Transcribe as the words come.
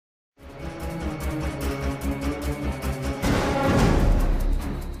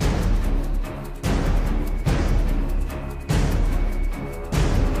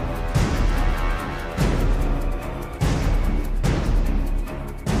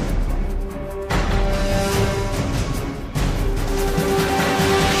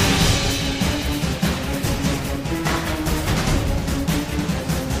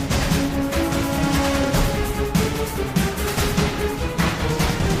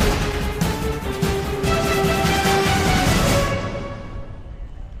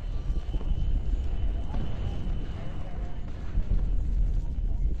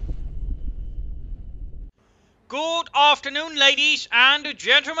ladies and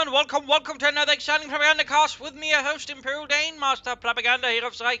gentlemen, welcome to another exciting Propagandacast with me, your host, Imperial Dane, Master Propaganda here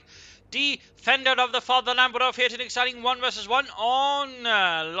of Sight, Defender of the Fatherland. We're off here to an exciting 1 versus 1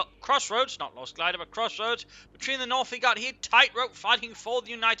 on Crossroads, not Lost Glider, but Crossroads. Between the north, we got here Tightrope fighting for the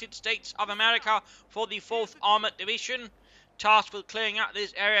United States of America for the 4th Armored Division, tasked with clearing out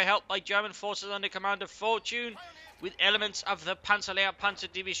this area, helped by German forces under command of Fortune, with elements of the Panzerlehr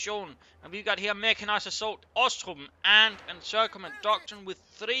Panzerdivision. And we've got here Mechanized Assault, Ostrom, and Encirclement Doctrine with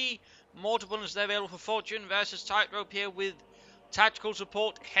 3 multiples available for Fortune versus Tightrope here with tactical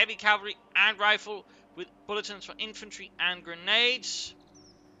support, heavy cavalry and rifle with bulletins for infantry and grenades.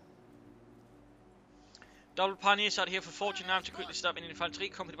 Double Pioneers out here for Fortune now to quickly start an infantry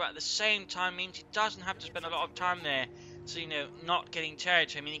company, but at the same time means he doesn't have to spend a lot of time there. So, you know, not getting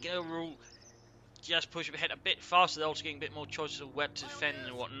territory. I mean, he can overall just push ahead a bit faster. They're also getting a bit more choices of where to defend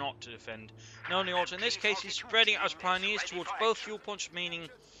and what not to defend. Not only also in this case, he's spreading out his pioneers towards both fuel points, meaning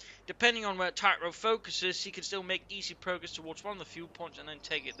depending on where Tightrope focuses, he can still make easy progress towards one of the fuel points and then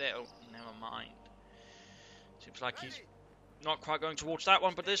take it there. Oh, never mind. Seems like he's not quite going towards that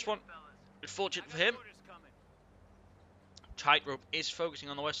one, but this one, unfortunate for him. Tightrope is focusing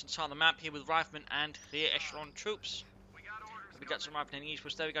on the western side of the map here with riflemen and clear echelon troops. We got some riflemen in the east,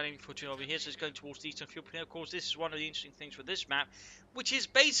 but there we got any Fortune over here, so it's going towards the eastern fuel point. Of course, this is one of the interesting things with this map, which is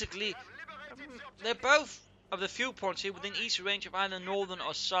basically, they're both of the fuel points here within easy range of either northern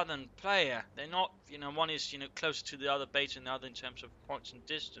or southern player. They're not, you know, one is, you know, closer to the other base than the other in terms of points and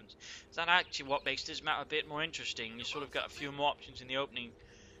distance. Is that actually what makes this map a bit more interesting? You sort of got a few more options in the opening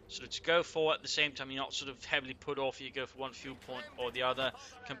sort of to go for. At the same time, you're not sort of heavily put off. You go for one fuel point or the other,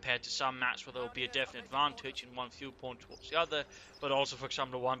 compared to some maps where there will be a definite advantage in one fuel point towards the other, but also, for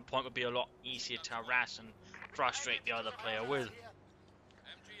example, one point would be a lot easier to harass and frustrate the other player with.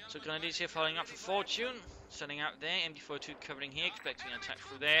 So Grenadiers here following up for Fortune, setting out there, MD42 covering here, expecting an attack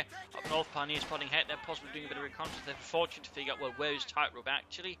through there. Up north, Pioneers spotting ahead, they're possibly doing a bit of reconnaissance there for Fortune to figure out, well, where is Tightrope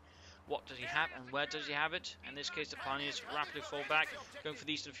actually? What does he have and where does he have it? In this case, the Pioneers rapidly fall back, going for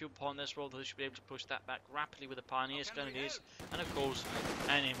the eastern fuel point. This roll, they should be able to push that back rapidly with the Pioneers, Grenadiers, and of course,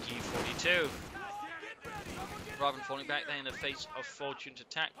 an MG42. Rather than falling back there in the face of Fortune's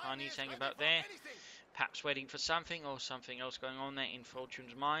attack, Pioneers hanging about there, perhaps waiting for something or something else going on there in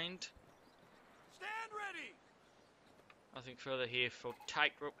Fortune's mind. Stand ready. Nothing further here for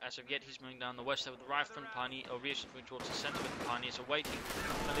Tightrope as of yet. He's moving down the west side with the rifleman. Pioneer Orius moving towards the centre with the Pioneers are waiting.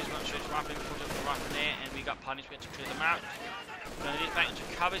 Grenadiers going straight to rifleman, put up the rifleman there, and we got Pioneers going to clear them out. Grenadiers back into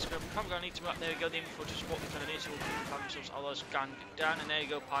cover. It's going to need to move up. There we go. The info to support the Grenadiers who will find themselves others gunned down, and there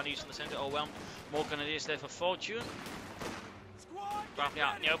you go. Pioneers in the centre. Oh well. More Grenadiers there for Fortune. Roughly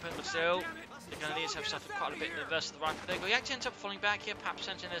out in the open, but still, the Grenadiers have suffered quite a bit in the reverse of the rifle. There you go. He actually ends up falling back here.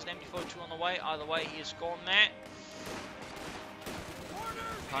 Perhaps sensing there's an MD42 on the way. Either way, he is gone there.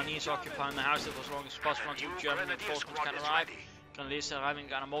 Pioneers occupying the house as long as possible until German reinforcements can arrive. Grenadiers arriving,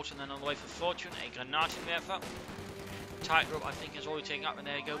 got a mortar, and then on the way for Fortune, a Granatenwerfer. Tightrope, I think, is already taken up, and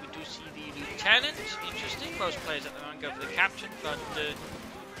there you go. We do see the Lieutenant. Interesting. Most players at the moment go for the Captain, but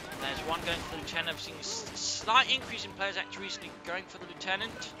there's one going for the Lieutenant. I've seen a slight increase in players actually recently going for the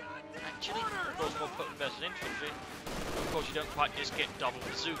Lieutenant. Actually, of course, more potent versus infantry. Of course, you don't quite just get double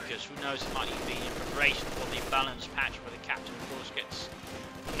bazookas. Who knows? It might even be in preparation for the balanced patch where the Captain, of course, gets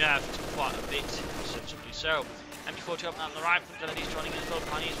nerfed quite a bit, sensibly so. MD42 up on the right, Grenadiers joining in as well,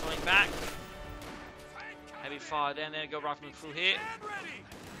 Pioneers falling back. Heavy fire there, and there you go, rifleman through here.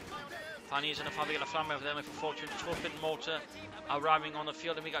 Pioneers on the fire, we got a flammer over there for Fortune, 12-bit mortar arriving on the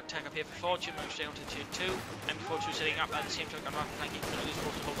field, and we got tech up here for Fortune, moving straight onto tier 2. MD42 setting up at the same time, rifle flanking, Grenadiers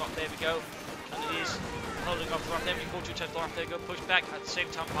forced to hold up, there we go. Grenadiers holding off the rifle, MD42 turns the rifle, there we go, push back. At the same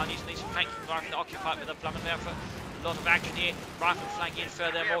time, Pioneers needs some flanking, rifle occupied with a Flammenwerfer. A lot of action here. Rifle flanking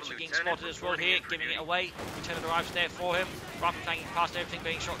further. Mortar getting spotted as well here, giving it away. Lieutenant arrives there for him. Rifle flanking past everything,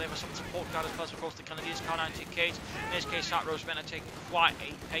 being shot there with some support guard as plus, of course, the Grenadiers can't anti-cage. In this case, Tightrope's men are taking quite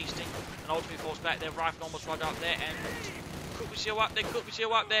a pasting. And ultimately forced back there. Rifle almost right up there. And could we see a wipe there? Could we see a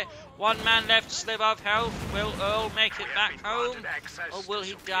wipe there? One man left, sliver of health. Will Earl make it back home? Or will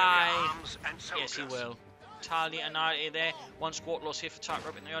he die? Yes, he will. Entirely annihilated there. One squad loss here for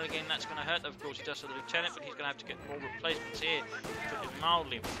Tightrope in the early game. That's going to hurt. Of course, he does for the Lieutenant, but he's going to have to get more replacements here, to put it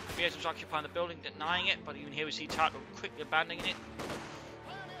mildly. Beatrice occupying the building, denying it, but even here we see Tightrope quickly abandoning it.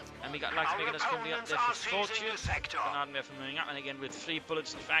 And we got Lights making us coming up there for Fortune. Bernard there for moving up, and again with 3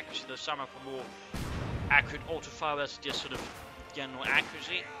 bullets in accuracy, there's some are for more accurate auto-fire, that's just sort of general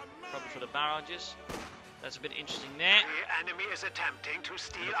accuracy, probably for the barrages. That's a bit interesting there. The enemy is attempting to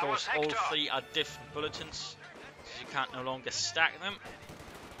steal and of course, all 3 are different bulletins, so you can't no longer stack them.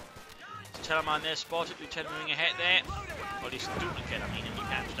 Teleman there spotted. Lieutenant moving ahead there. Or at least a duplicate, I mean, and you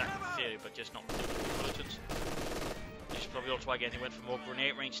can stack in theory, but just not with bulletins. Which is probably also why again he went for more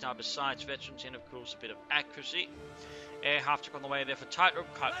grenade range now besides veterans and of course a bit of accuracy. Air half-track on the way there for Tightrope.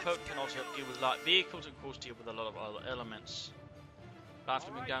 CoH2 can also help deal with light vehicles and of course deal with a lot of other elements.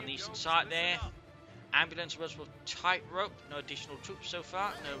 After moving down the eastern side there. Ambulance was for Tightrope. No additional troops so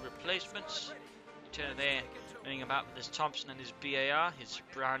far, no replacements. Lieutenant there moving about with his Thompson and his BAR, his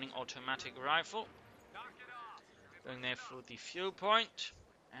Browning automatic rifle. Going there for the fuel point.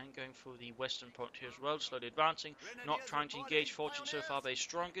 And going for the western point here as well, slowly advancing, not trying to engage Fortune so far, their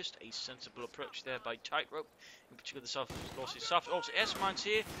strongest, a sensible approach there by Tightrope, in particular the soft. Also S-mines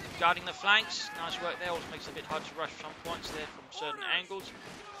here, guarding the flanks, nice work there, also makes it a bit hard to rush some points there from certain angles.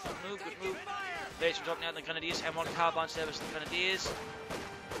 Good move. There's from dropping out the Grenadiers, M1 carbines there with the Grenadiers.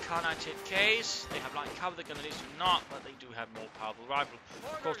 Kar-98Ks, they have light cover, the Grenadiers do not, but they do have more powerful rifle.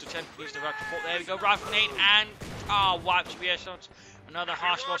 Of course, Lieutenant police the right support, there we go, rifle grenade, and wipes rear shots. Another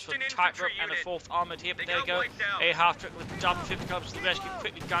harsh loss for Tightrope and the 4th Armoured here, but there we go. A half-track with double 50 calibers to the rescue,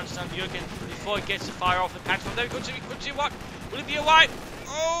 quickly guns down Jürgen before he gets to fire off the patch. There we go, we could see what? Will it be a wipe?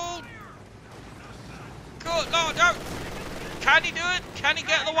 Oh! Good Lord, no! Can he do it? Can he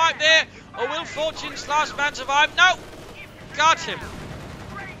get the wipe there? Or will Fortune's last man survive? No! Got him!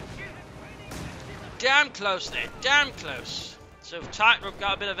 Damn close there, damn close. So Tightrope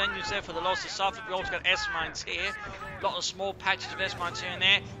got a bit of vengeance there for the loss of Suffolk. We also got S-mines here. A lot of small patches of S-mines here and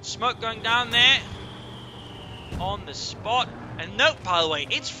there. Smoke going down there. On the spot. And note, by the way,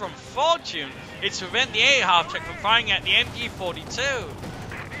 it's from Fortune. It's to prevent the air half-track from firing at the MG42.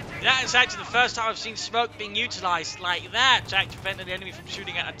 That is actually the first time I've seen smoke being utilised like that to actually prevent the enemy from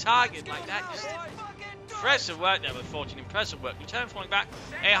shooting at a target like that. Just impressive work there with Fortune. Impressive work. Lieutenant falling back.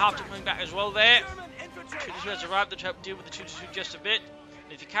 Air half-track coming back as well there. 2-2 has arrived to help deal with the 2-2 just a bit.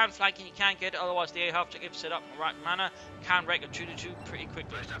 And if you can flank and you can get it, otherwise the air half-track, if set up in the right manner, can break a 2-2 pretty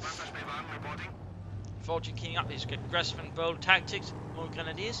quickly. Fortune keying up his aggressive and bold tactics. More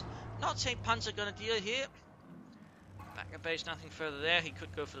Grenadiers. Not St. Panzer Grenadier here. Back at base, nothing further there. He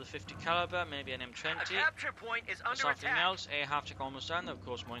could go for the 50 caliber, maybe an M20. Something else. Air half-track almost done. Of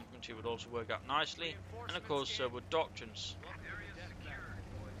course, more infantry would also work out nicely. And of course, so would doctrines.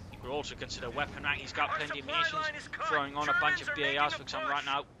 We'll also consider weapon rack. He's got plenty of munitions. Throwing on a bunch of BARs, for example, right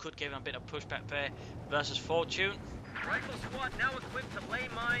now could give him a bit of pushback there versus Fortune. And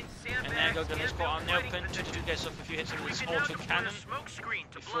there go Grenadiers caught on the open. 2-2 gets off a few hits with his auto cannon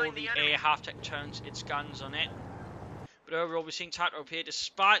before the air half-tech turns its guns on it. But overall, we're seeing Tightrope here,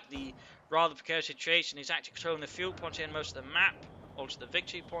 despite the rather precarious situation. He's actually controlling the fuel points here and most of the map, also the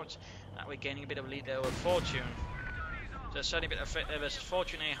victory points. That we're gaining a bit of a lead there over Fortune. So there's certainly a bit of threat there versus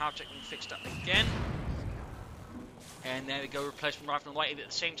Fortune. A half-track being fixed up again. And there we go, replacement rifle on the way. At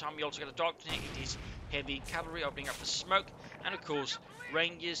the same time, we also got a doctrine. It is heavy cavalry opening up for smoke. And of course,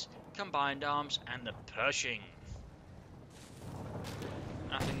 Rangers, combined arms, and the Pershing.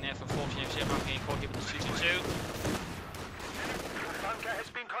 Nothing there for Fortune. I'm getting caught here with the 2-2. Bunker has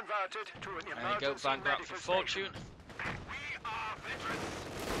been converted to an emergency. There we go, bunker up for Fortune.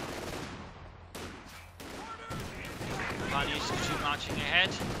 Finally, two marching ahead.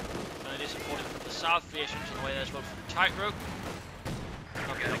 Grenadiers supported from the south. Reassurance on the way there as well from Tightrope.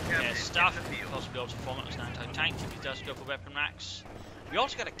 Stuff. Possibly also format as an anti-tank if he does go for weapon racks. We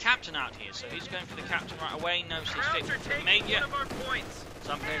also got a captain out here, so he's going for the captain right away. Knows his fit for the major.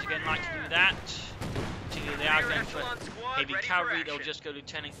 Some players again like to do that. Particularly they are going for heavy cavalry. They'll just go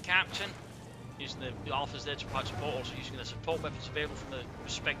lieutenant captain. Using the alphas there to provide support, also using the support weapons available from the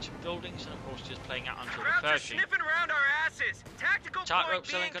respective buildings, and of course just playing out until the Pershing. Tightrope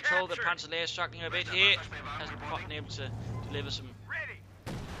still in control, the Panzer layer struggling a bit here, hasn't quite been able to deliver some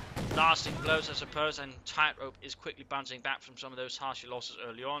lasting blows I suppose, and Tightrope is quickly bouncing back from some of those harsher losses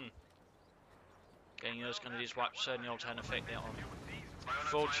early on. Getting those Grenadiers wiped certainly also had an effect there on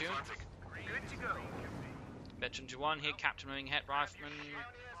Fortune. Veteran to 1 here, Captain moving ahead, Rifleman.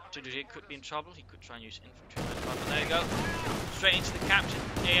 He could be in trouble. He could try and use infantry. But there you go. Straight into the captain.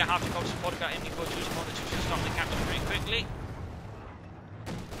 Yeah, half the support got MD42 support. The 2 stop the captain very quickly.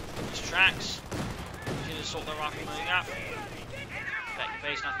 His tracks. Continue to sort the rifle moving up. Back to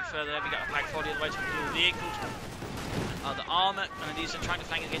base, nothing further there. We got a pack 40 on the way to the vehicles. The armour. And these are trying to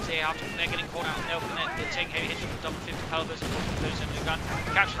flank against the air half. They're getting caught out in the open. They're taking heavy hits from double 50 calibers. Losing the gun.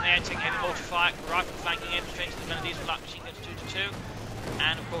 Captain there, taking heavy mortar fire. Rifle flanking in. Straight to the Grenadiers with light machine guns 2-2.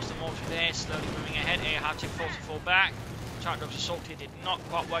 And of course the mortar there, slowly moving ahead. Air half-track 44 back. Tightrope's assault here did not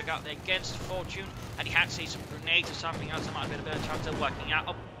quite work out there against Fortune. And he had to see some grenades or something else that might have been a better chance of working out.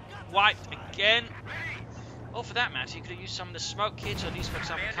 Oh, wiped again. Or for that matter, you could have used some of the smoke kits, or at least, for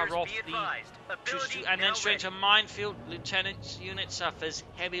example, cover off the CoH2, and then straight to minefield. Lieutenant's unit suffers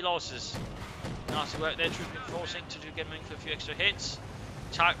heavy losses. Nasty work there, troops been forcing to get moving for a few extra hits.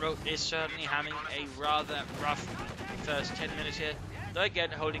 Tightrope is certainly having a rather rough first 10 minutes here. Though again,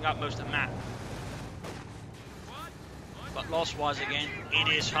 holding up most of the map. But loss-wise again, it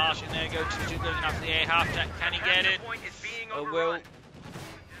is harsh. And there you go, 2-2 going after the A half track. Can he get it? Oh, will.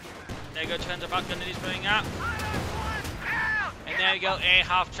 There you go, turns about, gun is moving up. And there you go, A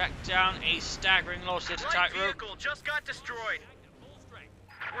half track down. A staggering loss here to Tightrope. Just got destroyed.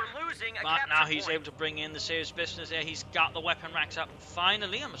 We're losing a but now he's able to bring in the serious business there. He's got the weapon racks up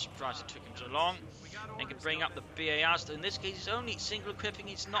finally. I'm surprised it took him so long. And can bring up the BARs. In this case, he's only single equipping.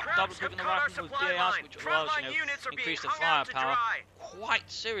 He's not double equipping the rifle with BARs, which allows, increase the firepower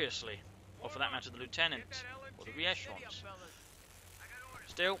quite seriously. Or for that matter, the lieutenant or the re-echelons.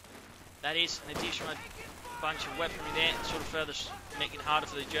 Still, that is an additional bunch of weaponry there, sort of further make it harder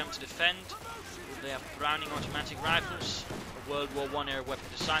for the Germans to defend. With their Browning automatic rifles, a World War I era weapon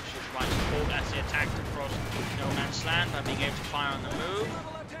design, which provides support as they attacked across no man's land by being able to fire on the move.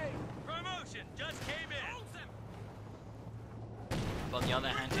 But on the other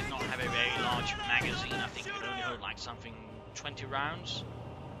hand, did not have a very large magazine. I think it could only hold like something 20 rounds.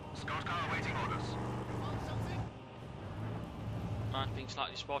 Scout car awaiting orders. Might being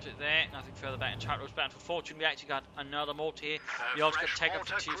slightly spotted there. Nothing further back in Tightrope's bound for fortune. We actually got another mortar here. The odds got to take up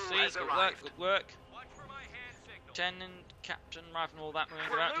for 2-3. Good work, good work. Lieutenant, Captain, Rifle, and all that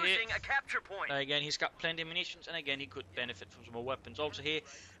moving about here. A capture point. Again, he's got plenty of munitions, and again, he could benefit from some more weapons. Also here,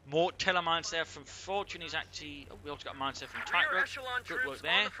 more telemines there from Fortune. He's actually, we also got mines there from Tightrope. Good work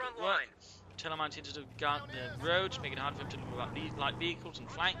there. Good work. Telemines into the roads, making it hard for him to move up these light vehicles and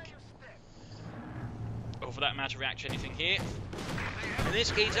flank. Or for that matter, react to anything here. In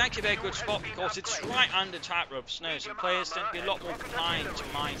this case, it's actually a very good spot because it's right under Tightrope snow, so players tend to be a lot more inclined to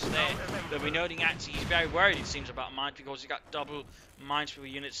mines there. Though we're noting actually he's very worried, it seems, about mines because he's got double minesweeper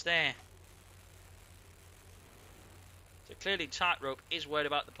units there. So clearly Tightrope is worried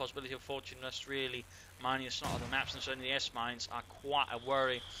about the possibility of Fortune just really mining the snot of the maps, and certainly the S mines are quite a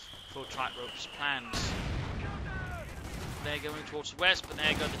worry for Tightrope's plans. They're going towards the west, but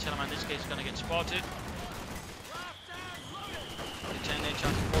there you go, the telemine in this case is going to get spotted. Lieutenant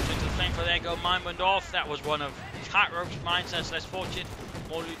trying to force into the flame, for there you go, mine went off. That was one of Tightrope's mines, that's less fortunate.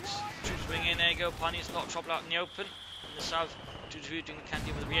 More troops swing in, there you go, Pioneer's not trouble out in the open. In the south, 2-2 doing the can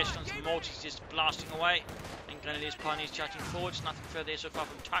deal with the re-echelons, and the mortars just blasting away. And Grenadiers, Pioneers charging forwards, nothing further here so far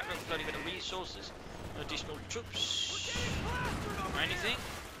from Tightrope, got a bit of resources, no additional troops, or anything.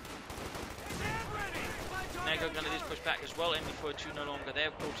 There you go, Grenadiers push back as well, MD42 no longer there,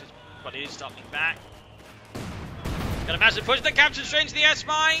 of course, but it is stopping back. Got a massive push, the captain straight into the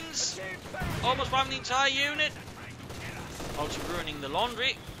S-mines! Almost wiping the entire unit. Also ruining the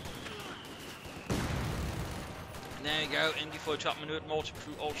laundry. And there you go, MD42 outmaneuvered, mortar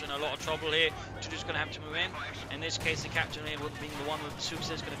crew also in a lot of trouble here. Just going to have to move in. In this case, the captain here being the one with the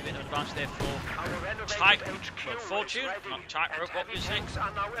success is going to be a bit of an advantage there for Fortune, not Tightrope obviously.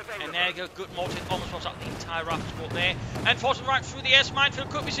 And there you go, good mortar, almost wipes up the entire rifle support there. And Fortune right through the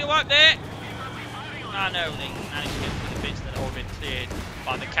S-minefield, could we see a wipe there? Ah no, they managed to get through the bits that had all been cleared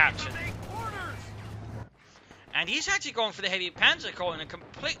by the captain. And he's actually going for the heavy panzer corps in a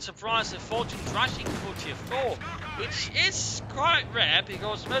complete surprise that Fortune's rushing for tier 4, which is quite rare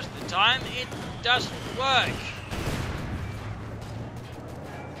because most of the time it doesn't work.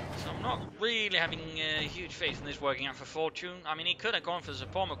 So I'm not really having huge faith in this working out for Fortune. I mean, he could have gone for the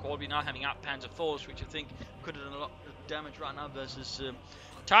support corps, but not having up panzer 4s, which I think could have done a lot of damage right now versus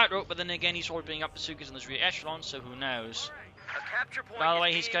Tightrope, but then again he's already bringing up the Bazookas and the re-echelon, so who knows. By the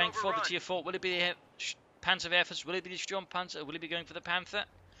way, he's going for the tier 4. Will it be the Panzerwerfers? Will it be the Sturmpanzer? Will it be going for the Panther?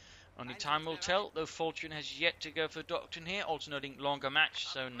 Only time will tell, though Fortune has yet to go for Doctrine here, also noting longer match,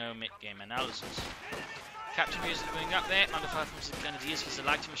 so no mid-game analysis. Captain is moving up there, under 500 Grenadiers for the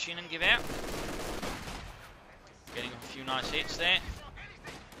light machine and give out. Getting a few nice hits there.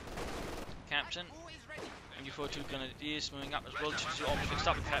 Captain. MD42 Grenadiers moving up as well, to almost fixed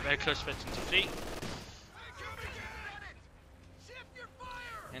up, in fact very close to fleet.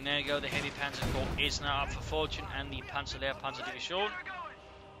 And there you go, the heavy Panzer Corps is now up for Fortune and the Panzerlehr Panzer Division. You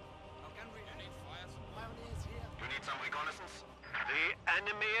need some reconnaissance? The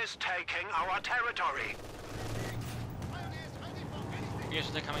enemy is taking our territory. Yes,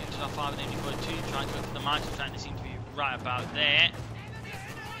 they're coming into our 5 and MD42, trying to look for the mines. In fact, they seem to be right about there.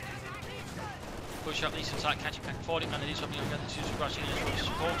 Push up the eastern side, catching back 40, and these are going to rushing in as well to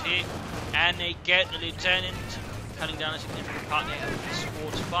support here. And they get the Lieutenant cutting down a significant part there of the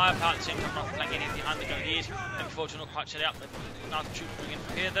squad's firepower. At the same time, not flanking in behind the grenadiers. And before to not quite set up, but now the troops coming in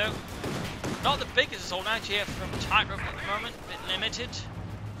from here though. Not the biggest assault out here from Tightrope at the moment, a bit limited.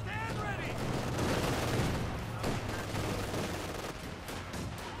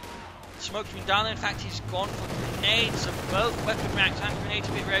 Smoke's been down there. In fact, he's gone for grenades, so both weapon racks and grenades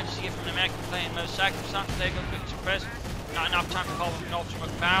will be rare to see it from an American player in most circumstances. There you go, quick suppress. Not enough time to call from an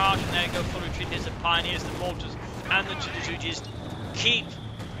ultimate barrage, and there you go, full retreat. There's the Pioneers, the Mortars, and the 2 just keep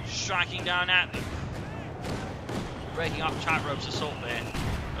striking down at them. Breaking up Tightrope's assault there.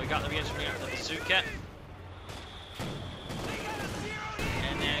 We got the re-entry up the bazooka.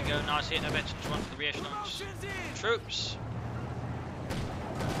 And there you go, nice hit. No better to run for the re-echelons troops.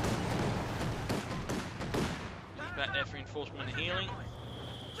 Back there for reinforcement and healing.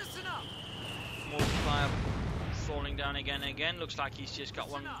 Multiplier falling down again and again. Looks like he's just got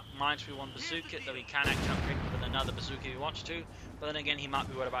one minesweeper, one bazooka, though he can actually upgrade with another bazooka if he wants to. But then again, he might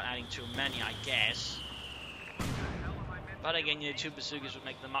be worried about adding too many, I guess. But again, 2 bazookas would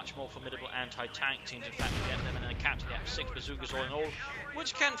make them much more formidable anti-tank teams. In fact, we get them in a captain, they have 6 bazookas all in all,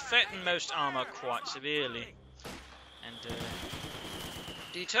 which can threaten most armor quite severely. And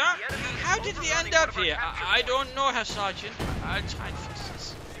Dieter, how did we end up here? I don't know, Herr Sergeant. I'll try and fix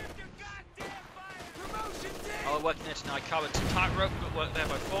this. Oh, we're working it now. I covered some Tightrope. Good work there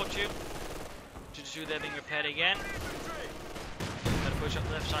by Fortune. 2 there being repaired again. Better push up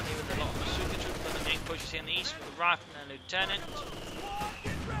the left side here with a lot of bazooka troops. But the main pushes here in the east with the rifleman and lieutenant.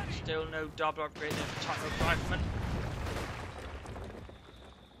 Still no double upgrade there for Tightrope rifleman.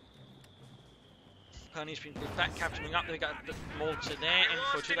 Pony's been pushed back, capturing up. There we got the Malta there.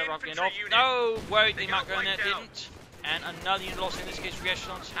 Info 2 that rifle getting off. No! Worried they might go in there, didn't. And another unit lost, in this case,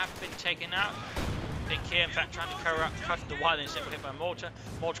 re-echelons have been taken out. Big here, in fact, trying to cut the wire, then set hit by Malta.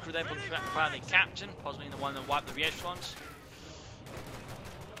 Malta crew then pushed back by the captain, possibly the one that wiped the re-echelons.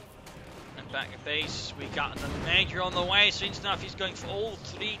 And back at base, we got the Major on the way. So enough, he's going for all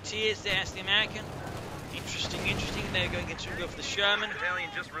 3 tiers there as the American. Interesting. They're going to go for the Sherman.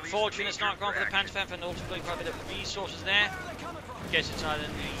 Fortune has not gone for the Panzerpanther, and also putting quite a bit of resources there. I guess it's either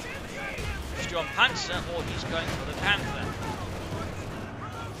the Sturm Panzer or he's going for the Panther.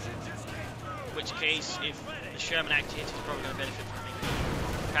 In which case, if the Sherman actually hits, he's probably going to benefit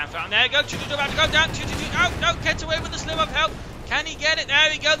from the Panther. And there you go, 222 about to go down. 222. Oh, no, gets away with the sliver of help. Can he get it? There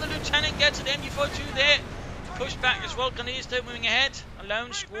we go. The lieutenant gets it. MU-42 there. Push back as well. Grenadiers still moving ahead. A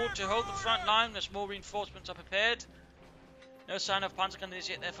lone squad to hold the front line as more reinforcements are prepared. No sign of Panzer Grenadiers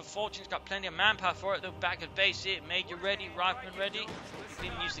yet there for Fortune's got plenty of manpower for it. Though back at base here, Major ready, Rifleman ready. You can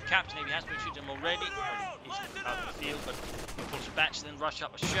even use the captain if he has been shooting them already. Well, he's out of the field, but he pulls it back to then rush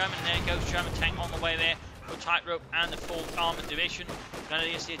up with Sherman. And there goes Sherman tank on the way there for Tightrope and the full armoured division.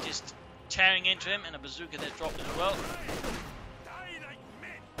 Grenadiers here just tearing into him, and a bazooka there dropped as well.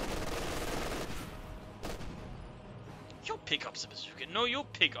 You'll pick up the bazooka. No, you'll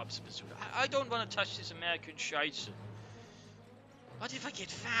pick up the bazooka. I don't want to touch this American scheiße. What if I get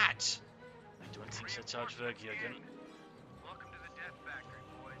fat? I don't think so, Sergeant Vergiegen. Welcome to the Death Factory,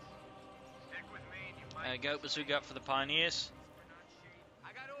 boys. Stick with me and you might... There you go, bazooka up for the Pioneers.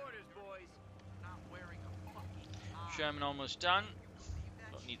 I got orders, boys. I'm not wearing a fucking... Sherman almost done.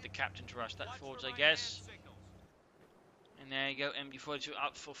 Don't need the captain to rush that forwards, I guess. And there you go, MD-42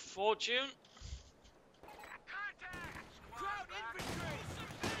 up for Fortune.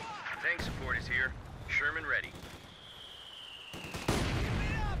 Tank support is here. Sherman ready.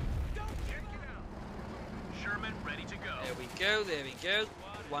 Sherman ready to go. There we go.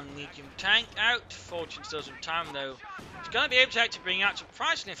 One medium tank out. Fortune still some time though. He's going to be able to actually bring out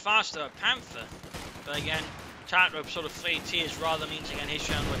surprisingly faster a Panther. But again, Tightrope sort of 3 tiers rather means again his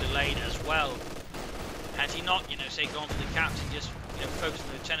Sherman were delayed as well. Had he not, say gone for the captain, just focused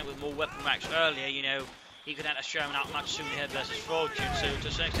on the lieutenant with more weapon racks earlier, he could have a Sherman out much sooner here versus Fortune. So to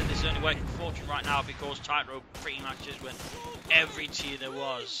a certain extent, this is only working for Fortune right now because Tightrope pretty much just went every tier there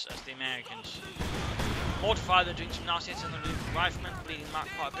was as the Americans. Mortified, they're doing some nasty hits on the rifleman, bleeding them out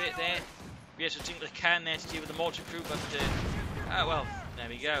quite a bit there. We also think they can there to deal with the mortar crew, but oh well, there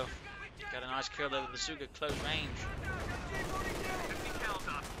we go. Got a nice kill there with the bazooka close range.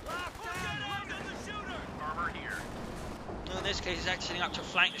 Armor here. In this case, he's actually setting up to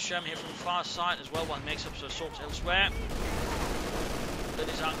flank the Sherman here from the far side as well, while he makes up some assaults elsewhere. That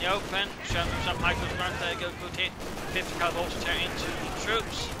is out in the open. Sherman moves up high close ground. There you go, good hit. 50 caliber also tearing into the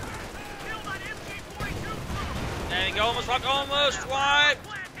troops. There you go, almost wiped.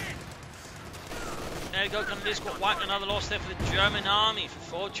 There you go, Grenadiers got wiped. Another loss there for the German army for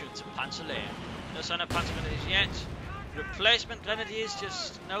Fortune. It's a Panzer Lehr. No sign of Panzer Grenadiers yet. Replacement grenadiers,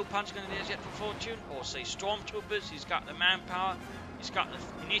 just no Panzer grenadiers yet for Fortune, or say stormtroopers. He's got the manpower, he's got the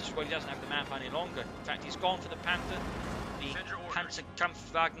munitions. Well, he doesn't have the manpower any longer. In fact, he's gone for the Panther, the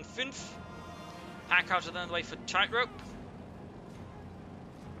Panzerkampfwagen 5. Packhauser then on the way for Tightrope.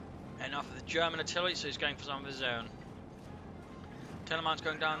 And off of the German artillery, so he's going for some of his own. Telemann's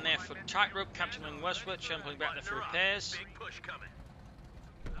going down there for Tightrope, Captain going westward, Sherman pulling back there for repairs.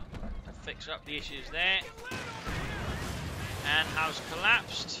 To fix up the issues there. And house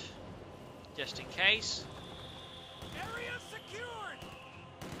collapsed, just in case. Area secured.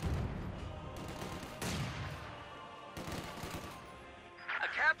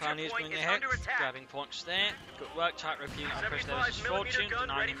 Pioneers going ahead, grabbing points there. Good work, Tightrope unit on pressure there. This is Fortune,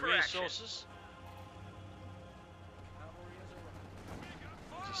 denying him resources.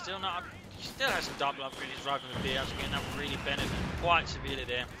 He's still not. He still has some double upgrade. He's driving the BRs again. That would really benefit quite severely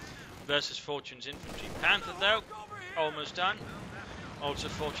there versus Fortune's infantry. Panther though, almost done. Also,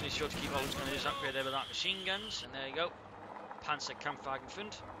 Fortune is sure to keep all his grenadiers upgrade there with that machine guns. And there you go. Panzerkampfwagen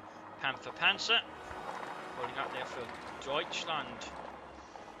 5. Panther Panzer. Holding up there for Deutschland.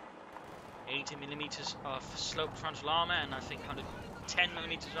 80mm of sloped frontal armour, and I think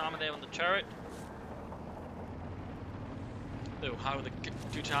 110mm armour there on the turret. Though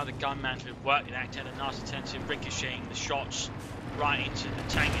due to how the gun mantle would work, it acted had a nasty tendency of ricocheting the shots right into the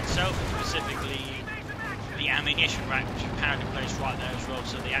tank itself, and specifically the ammunition rack, which is apparently placed right there as well.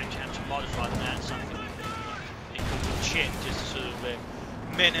 So they actually had to modify the man something they called a chip, just to sort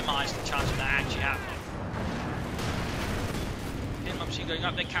of minimise the chance of that actually happening. Machine going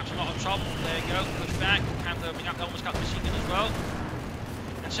up there, Captain not on top. There you go, push back. Panther opening up, almost got the machine gun as well.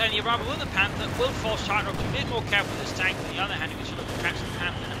 And saying the arrival of the Panther will force Tightrope to be a bit more careful with this tank. On the other hand, if you look at Captain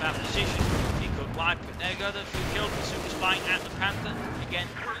Panther in a bad position, he could wipe it. There you go, the few killed. Bazooka's flying at the Panther. Again,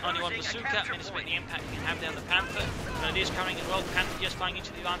 only one bazooka, minimizing the impact you can have there on the Panther. Grenadiers coming as well. Panther just flying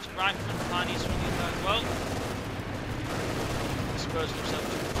into the advanced rifleman. Pioneers swinging as well. Disposing himself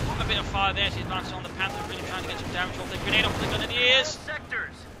to a bit of fire there as he advances on the Panther, really trying to get some damage off the grenade off the Grenadiers.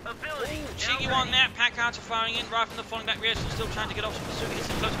 Cheeky one there, Packhauser firing in, right from the falling back rear, so still trying to get off some bazooka, hits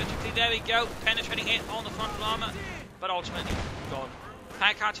him close eventually. There we go, penetrating hit on the frontal armour, but ultimately gone.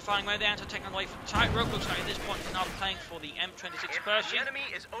 Packhauser firing away there, anti-tank on the way from Tightrope. Looks like at this point he's now playing for the M26 Pershing. The enemy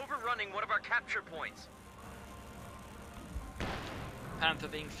is overrunning one of our capture points. Panther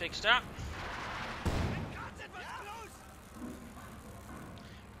being fixed up.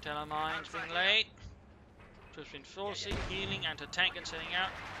 Telemines being laid. Troops reinforcing, healing, anti-tank and setting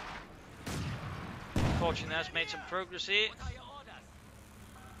out. Fortune has made some progress here.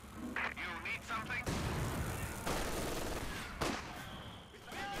 You need something?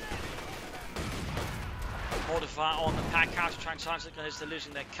 Mortify on the Packhauser, trying to silence the gunners. They're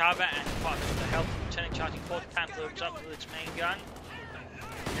losing their cover and quite a bit of the help from Lieutenant Charging Force. Panther opens up with its main gun.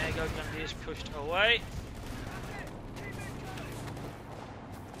 There you go, Grenadiers pushed away.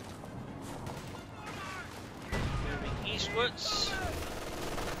 Eastwards.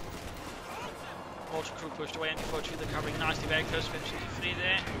 Mortar crew pushed away, MD42, they're covering nicely, very close to 53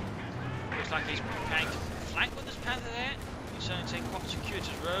 there. Looks like he's preparing to flank with this Panther there. He's certainly taking quite a circuitous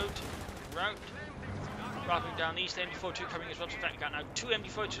route. Driving down east, MD42 coming as well. In fact, we've got now 2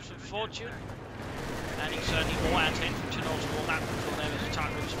 MD42s from Fortune. And he's certainly more anti-infantry and also more map control there as the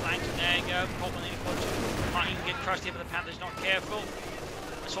Tightrope's flanked. And there you go, Pop on the MD42. Might even get crushed here, but the Panther's not careful.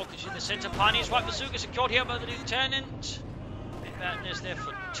 Assault in the centre, Pioneers white bazooka secured here by the Lieutenant. Bit badness there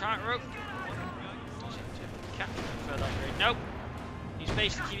for Tightrope. Captain further upgrade. Nope. He's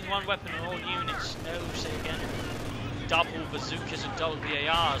basically keeping one weapon on all units. No, say again, double bazookas and double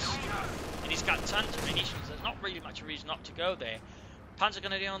BARs. And he's got tons of munitions. There's not really much reason not to go there. Panzer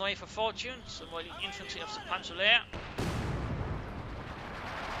Grenadier on the way for Fortune. Some more infantry of some Panzer there.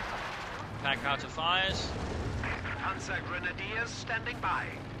 Packhauser fires. Panzer Grenadiers standing by.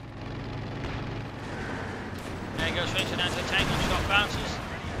 There you go, straight to down to the tank on shot bounces.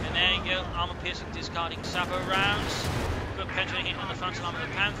 And there you go, armor piercing, discarding Sabo rounds. Good penetrating hit on the frontal arm of the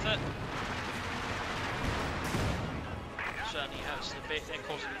Panther. Certainly hurts the bit there,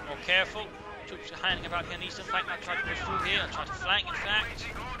 causing a bit more careful. Troops are hanging about here on the eastern flank. Might try to push through here, try to flank in fact.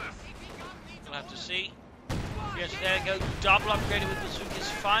 We'll have to see. Yes, there you go, double upgraded with bazookas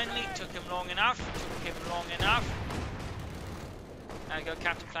finally. Took him long enough. There you go,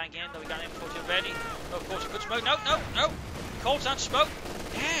 Captain flank in, though we got him 40 already. Oh, of course, good smoke. No. Cold down smoke.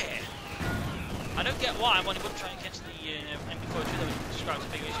 Yeah. I don't get why one wouldn't try against the MB42 that was described as a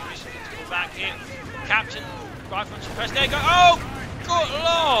big issue recently. To go back here. Captain, rifleman suppressed. There you go. Oh, good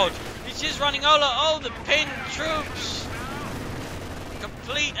lord. He's just running all the pinned troops.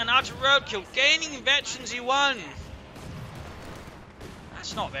 Complete and utter roadkill. Gaining veterans, he won.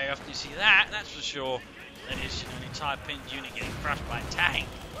 It's not very often you see that, that's for sure. That is, an entire pinned unit getting crushed by a tank.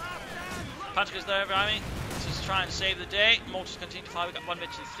 Panzer goes there, arriving. Just try and save the day. Mortars continue to fire. We've got one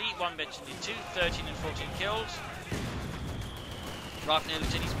veteran 3, one veteran 2, 13 and 14 kills. Rifleman and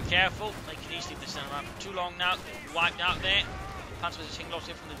Lieutenant needs to be careful. They can easily be sent around for too long now. They're wiped out there. Panzer is taking lots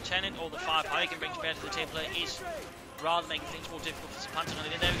here from the Lieutenant. All the firepower they can bring to bear to the table is rather making things more difficult for the Panzer.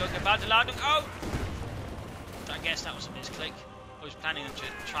 There we go. Get back to Ladung. Oh! I guess that was a misclick. I was planning to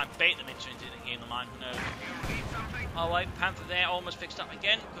try and bait them into the game of mine, who knows. Oh wait, Panther there, almost fixed up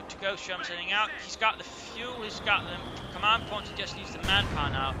again. Good to go, Sherman's heading out. He's got the fuel, he's got the command point, he just needs the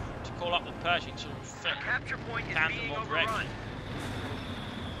manpower now to call up the Pershing to capture point is Panther being more overrun. directly.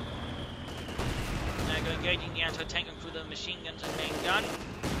 Now go engaging the anti-tank and through the machine guns and main gun.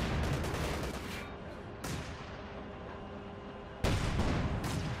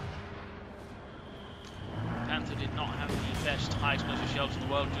 Panther did not have the best high explosive shells in the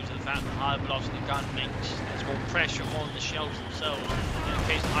world due to the fact that high velocity gun makes there's more pressure on the shells themselves. In the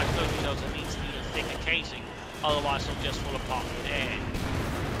case of high explosive shells, it means you need a thicker casing, otherwise they'll just fall apart in air.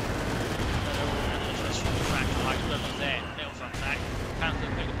 And there's just full track of high explosives there. Little fun fact. Panther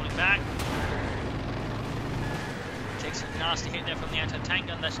quickly pulling back. Takes a nasty hit there from the anti-tank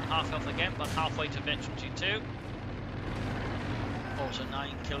gun, less than half health again, but halfway to veteran 2-2. Also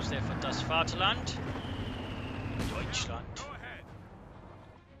 9 kills there for Das Vaterland. Deutschland.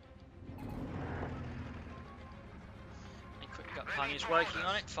 And quickly got Pioneers working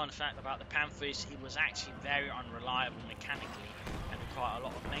on it. Fun fact about the Panther is he was actually very unreliable mechanically and required a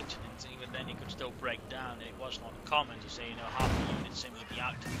lot of maintenance. Even then he could still break down. It was not common to say, half the unit simply be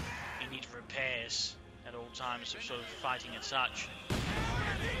out. He needs repairs at all times of sort of fighting and such.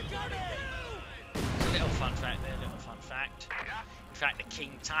 It's a little fun fact there, little fun fact. In fact, the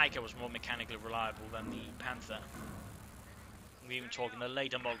King Tiger was more mechanically reliable than the Panther. We're even talking the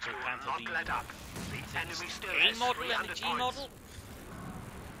later models of Panther, the A model and the G model.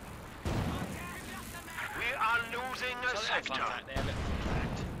 We are losing a So a sector. little fun fact there, a little fun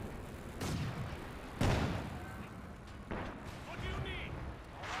fact.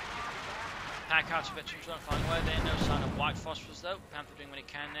 Pack out to veterans trying to find where there. No sign of white phosphorus though. Panther doing what he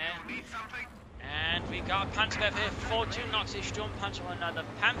can there. Need something? And we got a Panzerwerfer here. Fortune knocks his Sturm Panzer on another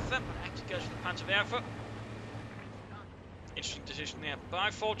Panther. Actually goes for the Panzerwerfer. Interesting decision there by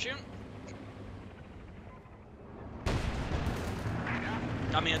Fortune.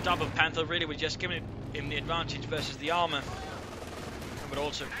 I mean, a double Panther really was just giving him the advantage versus the armour. But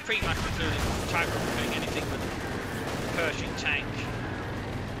also pretty much including Tightrope doing anything with the Pershing tank.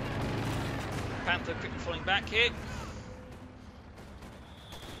 Panther quickly falling back here.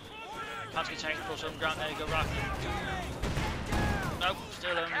 Panther tank across home ground. There you go, Rifleman. Nope,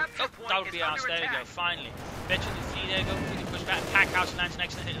 still only. Oh, that would be ours. There you go, finally. Veteran defeat, there you go. Quickly push back. Pack out and lands an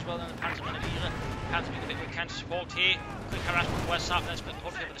excellent hit as well. Then the Panther Manavira. Panther being a bit of counter support here. Quick harassment from the west side. Let's put the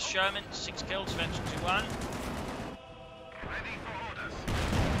here with the Sherman. 6 kills, veteran 2-1.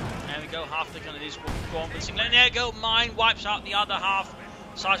 There we go, half the gun of this will go on with the there you go, mine wipes out the other half.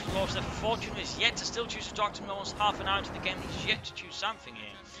 Sizable loss there for Fortune is yet to still choose to talk to him almost half an hour into the game. He's yet to choose something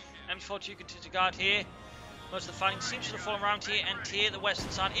here. M42 continues to guard here. Most of the fighting seems to have fallen around here, and here the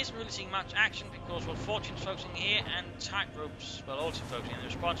western side isn't really seeing much action because, well, Fortune's focusing here and Tightrope's, well, also focusing in the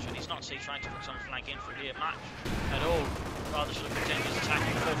response to it. He's not, say, trying to put some flank in for here much at all. Rather sort of pretending he's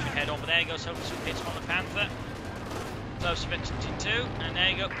attacking Fortune head on, but there you go, so hits on the Panther. Close to Veteran 2, and there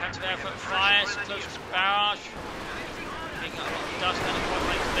you go, Panther there for fires, close to barrage. Picking up a lot of dust and quite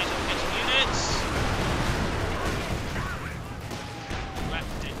right to base on getting units. That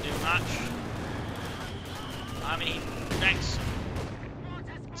didn't do much. I mean, that's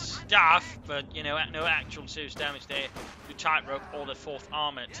stuff, but no actual serious damage there to Tightrope or the 4th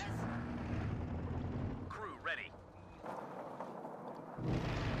Armoured. Crew ready.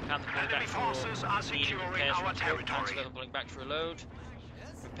 Panther pulling back for needing repairs from the road. Panther pulling back to reload.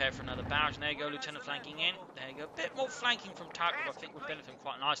 Prepare for another barrage. And there you go, Lieutenant flanking in. There you go. A bit more flanking from Tightrope, I think, would benefit him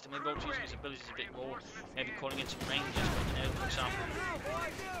quite nicely. Maybe also using his abilities a bit more. Maybe calling in some Rangers, but for example.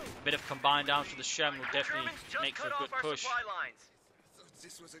 A bit of combined arms with the Sherman will definitely make for a good push.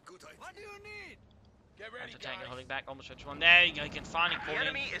 This was a good idea. What do you need? Get ready, Tank holding back almost 21. There you go. You can finally call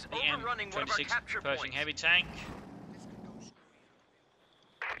in the the M26 Pershing heavy tank.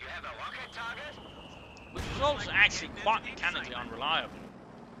 You have a rocket target? Which was also actually quite mechanically unreliable.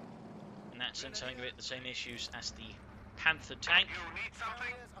 In that sense, having a bit the same issues as the Panther tank. You need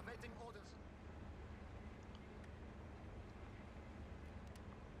something?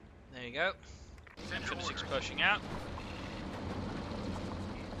 There you go. M26 pushing out.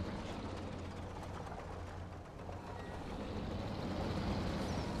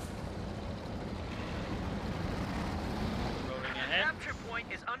 capture point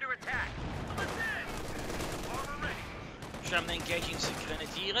is under attack. German engaging the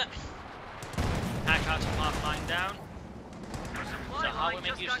Grenadiere. Packard flying down. So how we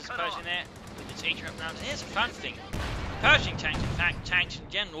make use of this Pershing there with its HVAP rounds. And here's a fun thing. Pershing tanks, in fact, tanks in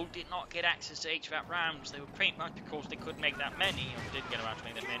general, did not get access to HVAP rounds. They were pretty much, because they couldn't make that many, or didn't get around to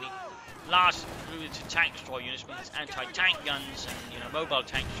make that many, largely alluded to tank destroyer units, means anti-tank guns and, you know, mobile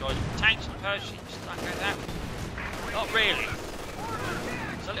tank destroyers. Tanks and Pershings, stuff like that. Not really.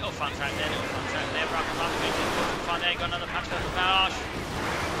 It's a little fun fact there, Fun there, got another Panzer barrage.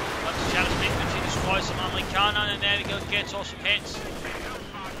 Got the challenge infantry, destroys some Amerikaner, and there we go, gets all some hits.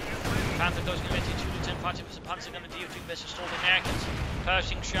 Panther goes into 2 to 10 fighting for the Panzer Grenadier, 2 best installed Americans.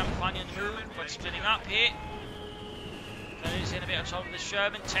 Pershing, Sherman finding the move, but splitting up here. Grenadiers in a bit on top of the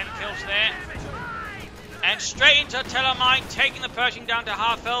Sherman, 10 kills there. And straight into Telemine, taking the Pershing down to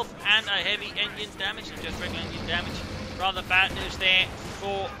half health and a heavy engine damage, and just regular engine damage. Rather bad news there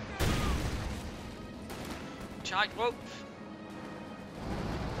for Tightrope.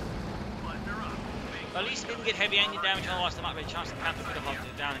 Well, at least it didn't get heavy engine damage, otherwise there might be a chance the Panther could have hunted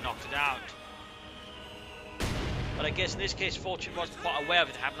it down and knocked it out. But I guess in this case, Fortune wasn't quite aware of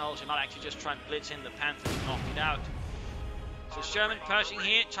it happening, also he might actually just try and blitz in the Panther to knock it out. So Sherman Pershing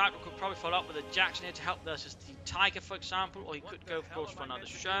here, Tightrope could probably follow up with a Jackson here to help versus the Tiger, for example, or he could go, of course, for another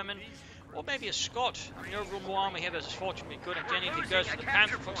Sherman, or maybe a Scott. I mean, the overall more armor here versus Fortune would be good, and again, if he goes for the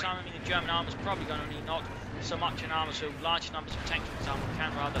Panther, for example, I mean, the German armor is probably going to need not so much in armor, so large numbers of tanks, for example,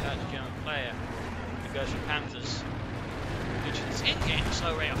 can rather hurt the German player. Goes for Panthers, which is in-game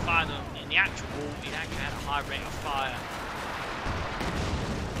slow rate of fire, though in the actual war it actually had a high rate of fire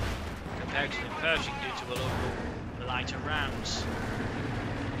compared to the Pershing due to a lot of lighter rounds.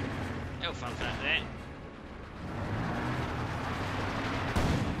 No fun fact there.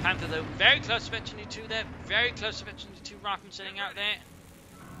 Panther though very close to Veteran 2 there, very close to Veteran 2 riflemen sitting out there.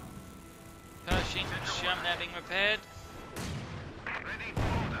 Pershing, Sherman there being repaired.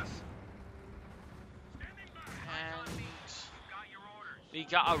 We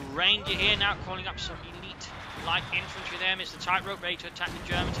got a Ranger here now calling up some elite light infantry there. Mr. Tightrope ready to attack the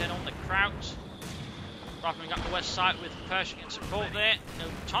Germans head on the Krauts. Rifleman up the west side with Pershing in support there. No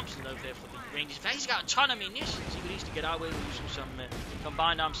Thompson over there for the Rangers. He's got a ton of munitions. He could easily get out with using some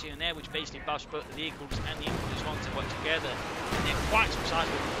combined arms here and there, which basically buffs both the vehicles and the infantry as long as they work together. And they're quite some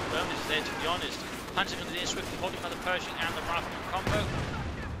sizable bonuses there, to be honest. Panzer Grenadier swiftly holding by the Pershing and the Rifleman combo.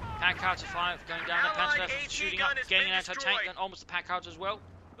 Packhouse 5 going down the Panther, shooting up, getting an anti-tank gun, almost the Packhouse as well.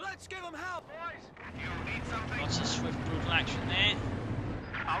 Let's give them help, boys. You need something? Lots of swift, brutal action there.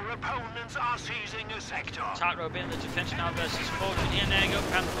 Our opponents are seizing a sector. Tightrope in the defense now versus Fortune here. There you go,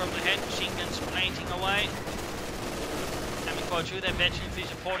 Panther over the head, machine guns plating away. Having CoH2 there, Veteran 3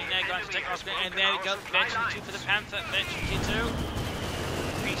 supporting there, going to take off, and there we go, Veteran 2 for the Panther, Veteran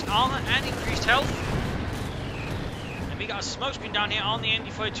 2. Increased armor and increased health. We got a smoke screen down here on the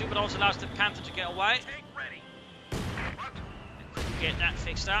ND42, but also allows the Panther to get away. Get that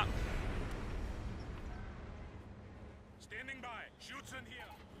fixed up. Standing by. Shoots in here.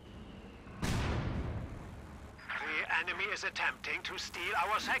 The enemy is attempting to steal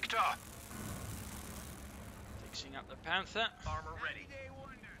our sector. Fixing up the Panther. Armor ready.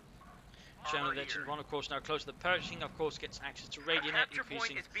 German Veteran 1, of course, now close to the Pershing, of course, gets access to radio net,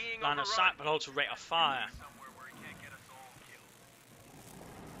 increasing line of sight, but also rate of fire.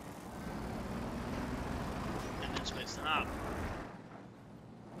 Splits them up.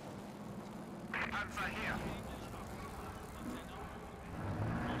 Panzer here.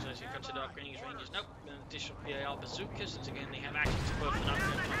 Also, as you consider upgrading his Rangers, nope. An additional BAR bazookas, and again, they have access to both an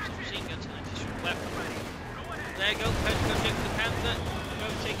upgrade types of machine guns and additional weapons. There you go, Pershing goes in for the Panther. Go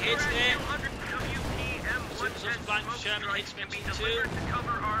take hits there. Bazookas also flying for Sherman, hits Veteran 2.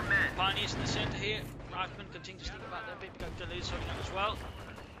 Pioneers in the centre here. Riflemen continue to sneak about their bit, we got Grenadiers holding up as well.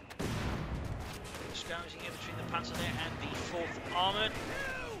 Scrounging in between the Panzer there and the 4th Armoured.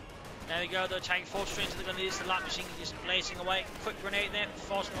 There we go, they're taking 4 straight to the Grenadiers, the light machine just blazing away. Quick grenade there,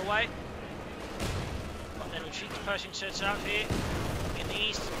 forcing away. But then retreat, Pershing sets out here in the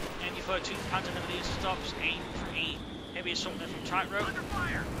east. ND42 Panzer Grenadiers stops, aim for a heavy assault there from Tightrope.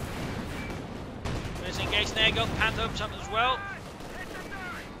 There's engaged, there you go, Panther opens up as well.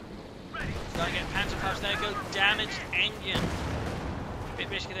 Going to get Panther past, there you go, damaged engine. Bit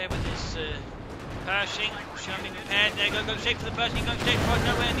risky there with this Pershing, Sherman repaired, there you go, straight for the Pershing, going straight for it,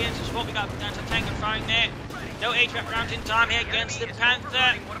 nowhere in the end, so swapping up down to tank and firing there. No HVAP rounds in time here against the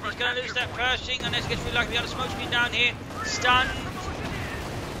Panther. He's going to lose that Pershing, unless he gets really lucky. We got a smoke screen down here, stunned.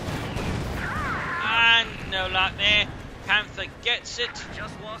 And no luck there. Panther gets it.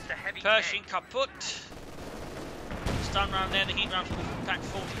 Just lost a heavy Pershing tank. kaput. stun round there. The heat rounds will be back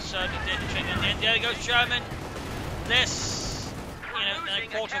 40 circuit. And there goes Sherman. This, a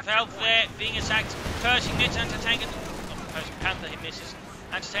quarter of health there. Being attacked. Pershing hits, anti-tank. Pershing Panther, he misses.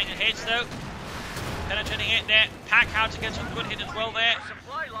 Anti-tank hits though. Penetrating it there. Packhauser gets some good hit as well there.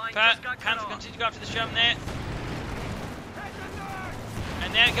 Panther continues to go after the Sherman there.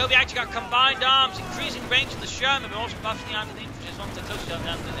 And there you go, we actually got combined arms, increasing range of the Sherman, but also buffing the arms of the infantry as long as they close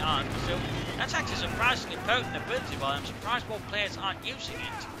down to the arms. So that's actually a surprisingly potent ability, but I'm surprised more players aren't using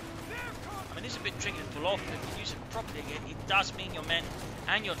it. I mean, this is a bit tricky to pull off, but if you use it properly again, it does mean your men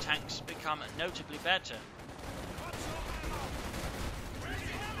and your tanks become notably better.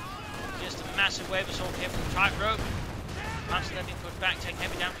 Just a massive wave assault here from Tightrope. Panzer then being pushed back, taking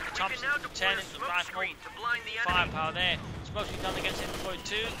heavy damage from the Thompson, 10 into the rifle, firepower there. It's mostly done against Infantry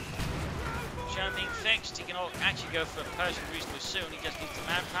 2. Sherman being fixed, he can actually go for a Pershing reasonably soon, he just needs the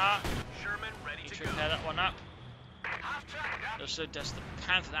manpower. Need to repair that one up. Also does the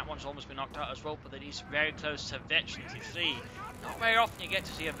Panther, that one's almost been knocked out as well, but it is very close to Veteran 3. Not very often you get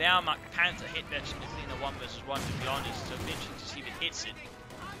to see a Wehrmacht Panther hit Veteran 3 in a 1 versus 1, to be honest, so it'll be interesting to see if it hits it.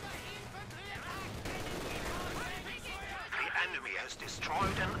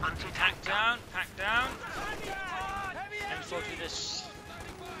 Destroyed an anti-tank. Pack down. And sort of this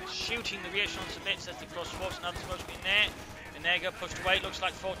shooting the reassurance of bits as they cross force, another supposed to be in there. And there you go, pushed away. Looks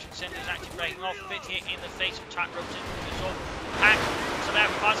like Fortune Center is actually breaking off a bit here in the face of Tightrope. It's all packed. So there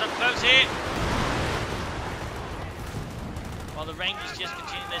fires up close here. While the Rangers just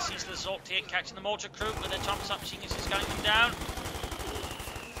continue their ceaseless assault here, catching the mortar crew with their Thompson machine guns gunning them down.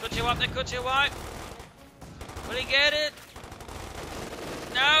 Could you up there, could you wipe? Will he get it?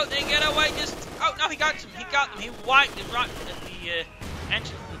 No, they get away just... Oh, no, he got them. He wiped it right at the entrance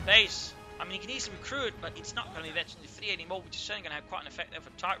of the base. I mean, he can easily recruit it, but it's not going to be Veteran 3 anymore, which is certainly going to have quite an effect there for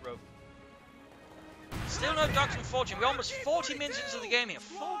Tightrope. Still no Doctrine of Fortune. We're almost 40 minutes into the game here.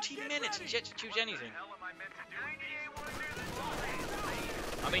 40 minutes and he's yet to choose anything.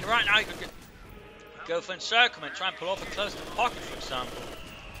 I mean, right now you could go for encirclement, try and pull off a close to pocket, for example.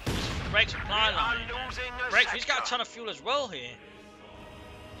 Break supply line. He's got a ton of fuel as well here.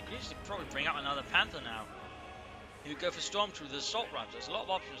 You could probably bring up another Panther now. You could go for Stormtrooper, there's assault rifles. There's a lot of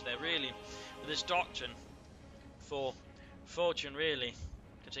options there, really, with this Doctrine for Fortune, really.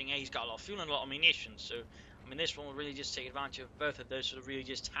 Considering he's got a lot of fuel and a lot of munitions. So, I mean, this one will really just take advantage of both of those, sort of really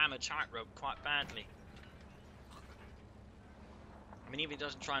just hammer Tightrope quite badly. I mean, even if he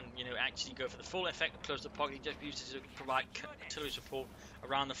doesn't try and, actually go for the full effect of close the pocket, he just uses it to provide artillery support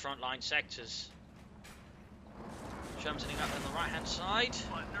around the front line sectors. Sherman sitting up on the right hand side.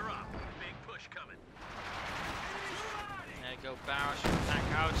 There you go, Barrage from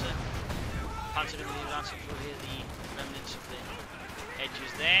Packhauser. Panzer going to leave out for here the remnants of the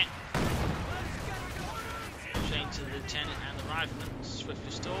edges there. Chain to the lieutenant and the rifleman,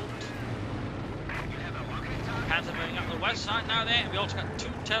 swiftly stalled. Panther moving up the west side now there. We also got 2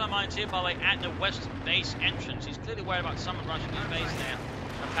 Telemines here, by the way, at the western base entrance. He's clearly worried about someone rushing his base there.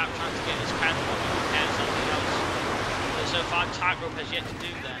 And perhaps trying to get his Panther to repair something else. But so far, Tightrope has yet to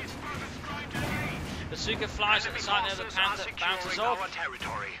do that. Bazooka flies at the side there, the Panther bounces off.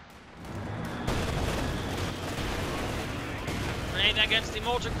 Grenade against the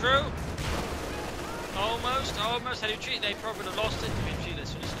mortar crew. Almost. Had retreated, they probably would have lost it.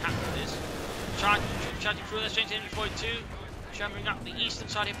 Let's just capture this. Charging through, let's change to Infantry 2. Sherman up the eastern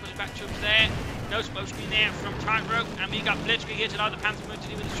side here, pushing back troops there. No smoke screen there from Tightrope. And we got Blitzkrieg here to allow the Panther move to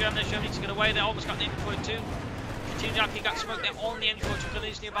deal with the Sherman. Sherman needs to get away. They almost got the Infantry 2. Continued up, he got smoke there on the Infantry 2.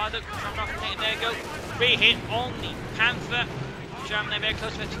 Police nearby, though. There you go. 3 hit on the Panther. Sherman there very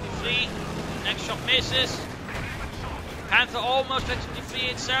close to Infantry 3. Next shot misses. Panther almost Infantry 3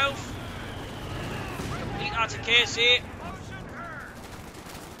 itself. Complete utter chaos here.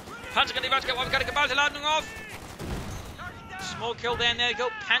 Panther going to get what we've got to get back to landing off. Small kill there, and there you go.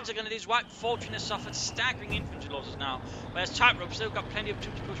 Panther going to do his wipe. Fortune has suffered staggering infantry losses now. Whereas Tightrope still got plenty of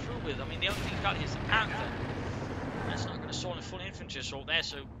troops to push through with. I mean, the only thing he's got here is the Panther. That's not going to stall in full infantry assault there,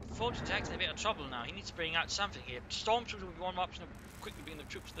 so Fortune's actually a bit of trouble now. He needs to bring out something here. Stormtroopers will be one option of quickly bringing the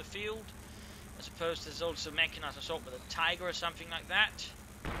troops to the field. I suppose there's also mechanized assault with a Tiger or something like that.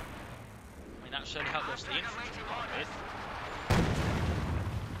 I mean, that would certainly help us the infantry part of it.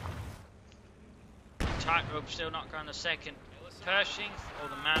 Tightrope still not going to second Pershing, or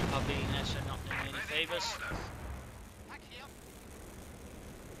the manpower being there, so not doing any favours.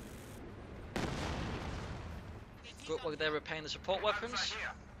 Good work there repairing the support weapons.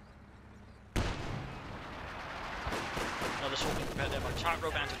 Another assault being prepared there by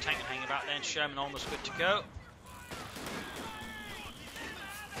Tightrope, anti-tank hanging about there, and Sherman almost good to go.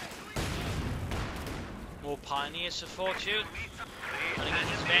 more pioneers for Fortune. And again,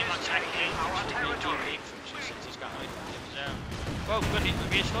 he's very much acting into the big since he's got away from him. Well, good hit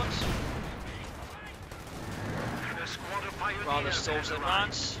with response. Rather stalls the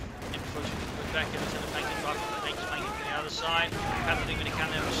advance. Infantry put back into the flanking drive from the next flanking from the other side. Happening when he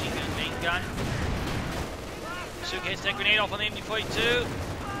can there, machine gun, main gun. Suka hits that grenade off on the MD42.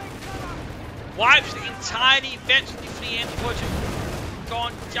 Wipes the entirely veteran for the MD42.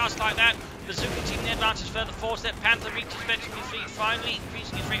 Gone just like that. The Zuka team then advances further forward. That Panther reaches veteran fleet finally,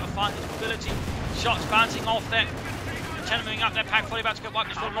 increasing his rate of fire and mobility. Shots bouncing off there. Lieutenant moving up there. Pack 40 about to get wiped.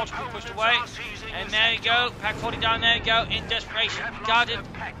 This one logical pushed away. And there you go. Pack 40 down there you go. In desperation. Guarded.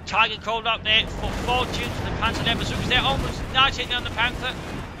 Tiger called up there for Fortune. The Panther there. Bazooka's there. Almost nice hitting on the Panther.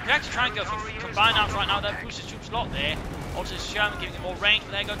 We're actually trying to go for combined arms right now. That boosts his troops a lot there. Also Sherman giving him more range.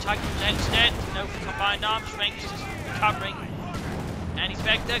 But there you go. Tiger comes there instead. No combined arms. Range is recovering. And he's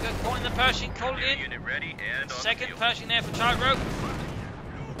back there, calling the Pershing, called in. Second Pershing there for Tightrope.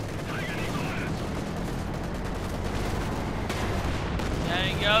 There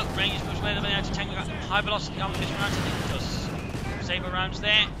you go. Rangers push away the way out to tangle high velocity armor mission rounds. I think it does. Saber rounds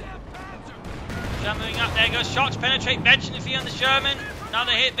there. Sherman moving up. There goes shots. Penetrate. Benching the fee on the Sherman.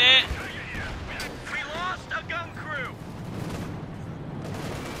 Another hit there. We lost a gun crew.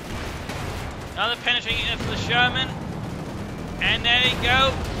 Another penetrating hit for the Sherman. And there you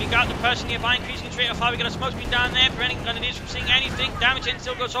go. We got the Pershing nearby, increasing its rate of fire. We got a smoke screen down there, preventing grenadiers from seeing anything. Damage in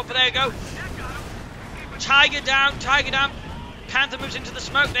still goes off. There you go. Tiger down, Tiger down. Panther moves into the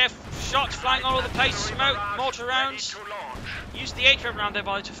smoke there. Shots flying all over the place. Smoke, mortar rounds. Use the H-Rev round there,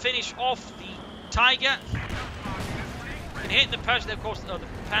 by to finish off the Tiger. Can hit the Pershing there, of course, the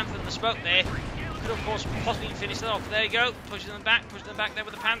Panther and the smoke there. Could, of course, possibly finish that off. There you go. Pushing them back there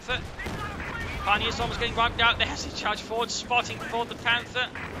with the Panther. Pioneer's almost getting wiped out there as he charged forward, spotting for the Panther.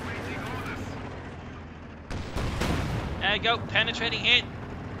 There you go, penetrating hit.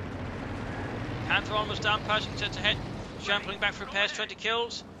 Panther almost down, Pershing sets ahead. Sherman pulling back for repairs, 20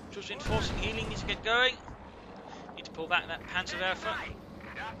 kills. Troops reinforcing, healing needs to get going. Need to pull back that Panzerwerfer.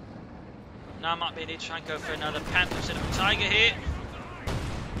 Now might be able to try and go for another Panther instead of a Tiger here.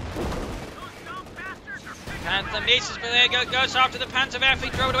 Panther misses, but there you go, goes after the Panzerwerfer, he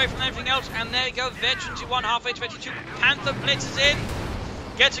drove it away from everything else, and there you go, veterans who won halfway to 22. Panther blitzes in,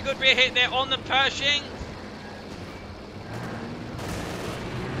 gets a good rear hit there on the Pershing.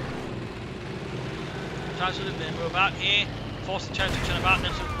 Tries to move out here, force the church to turn about,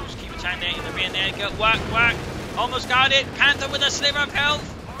 then so of course keep attacking there in the rear, there you go, whack, almost got it, Panther with a sliver of health,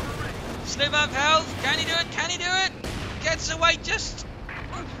 can he do it, gets away just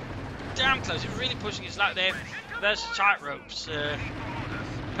damn close. He was really pushing his luck there versus Tightropes.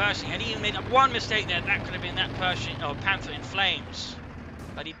 Pershing had even made one mistake there. That could have been that Pershing or Panther in flames.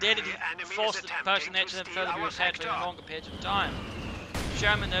 But he did it. He forced the Pershing there to then further be repaired for a longer period of time.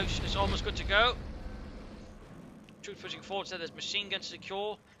 Sherman though is almost good to go. Troops pushing forward. So there's machine guns to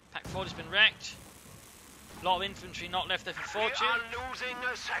secure. Pack 4 has been wrecked. A lot of infantry not left there for Fortune.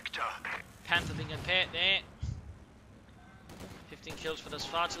 Panther being repaired there. 15 kills for the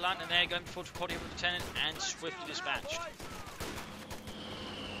Svartaland, and they're going before reporting of the Lieutenant and swiftly dispatched.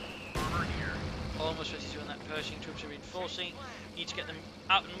 Almost ready to on that Pershing. Troops are reinforcing. Need to get them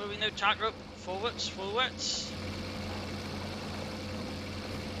out and moving though. Tightrope forwards.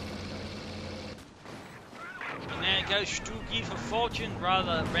 And there goes Stuki for Fortune.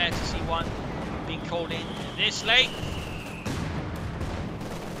 Rather rare to see one being called in this late.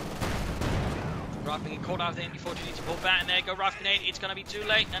 Rifle being caught out there before you need to pull back, and there you go, rifle grenade, it's going to be too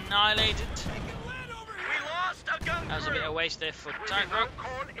late, annihilated. We lost a gun crew. That was a bit of waste there for Tightrope.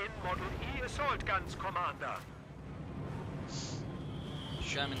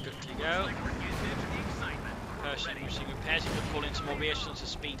 Sherman good to go. Pershing using repairs, he could pull in some more reassurance to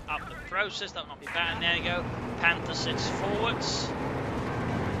speed up the process, that will not be bad, and there you go, Panther sets forwards.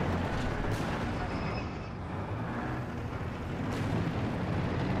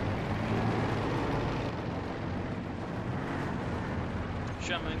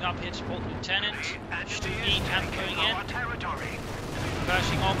 Moving up here to support the Lieutenant. Stuki and going in.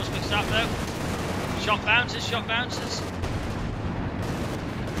 Pershing almost mixed up though. Shot bounces.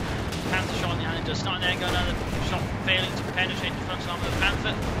 Panther shot in the hand, just not there. Go another shot, failing to penetrate the front arm of the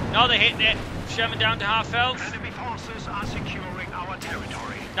Panther. Another hit there. Sherman down to half health. Enemy forces are securing our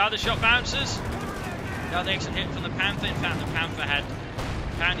territory. Another shot bounces. Another excellent hit from the Panther. In fact, the Panther had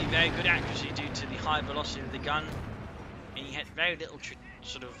apparently very good accuracy due to the high velocity of the gun. And he had very little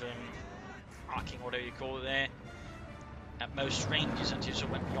sort of arcing, whatever you call it there, at most ranges until it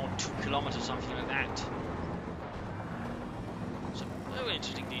went beyond 2 kilometers, something like that. So, very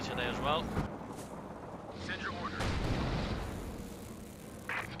interesting detail there as well.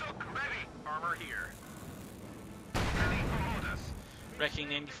 here. Wrecking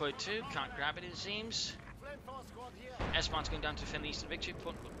the MD-42, can't grab it seems. S-Man's going down to defend the Eastern Victory,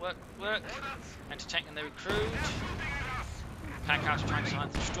 work. Anti-tank and they recruit. Packhouse trying to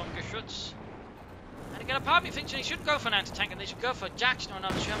silence the Sturmgeschütz. And again, a part of me thinks they should go for an anti-tank and they should go for Jackson or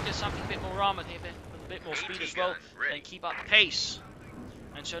another Sherman, get something a bit more armoured here, with a bit more speed as well, and keep up the pace.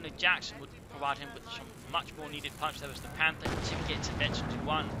 And certainly Jackson would provide him with some much more needed punch. There was the Panther, if he gets invention to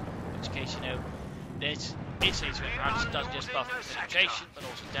one, in which case, you know, there's Italy's rounds, it doesn't just buff penetration, but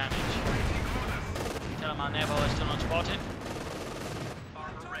also damage. Telemann there, they're still not spotted.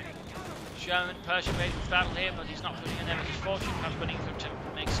 Sherman, Pershing ready for battle here, but he's not putting in there with his fortune. Perhaps waiting for him to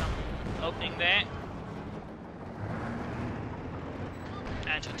make some opening there.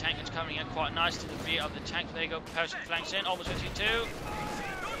 Anti-tank is coming in quite nice to the rear of the tank. There you go, Pershing flanks in, almost 52.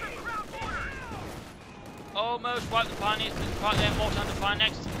 Almost wiped the Pioneers, right there, Mortar under fire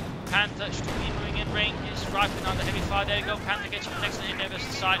next. Panther, Stubi moving in range, is rifling under heavy fire. There you go, Panther gets an excellent hit there versus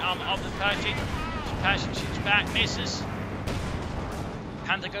the side armor of the Pershing. Pershing shoots back, misses.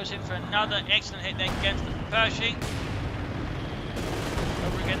 Panther goes in for another excellent hit there against the Pershing.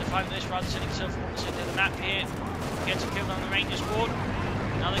 Over again, the fight with this rather sitting so forward to the map here. Gets a kill on the Rangers board.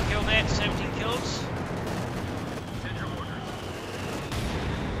 Another kill there, 17 kills.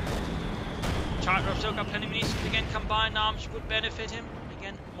 Tightrope still got plenty of munitions. Again, combined arms would benefit him.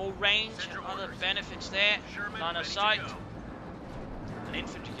 Again, more range and other benefits there. Line of sight. And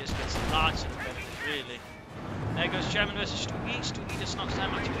infantry just gets large of benefit, really. There goes Sherman versus Stugi. Stugi just knocks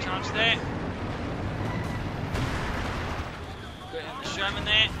down by 2 times there. Good in the Sherman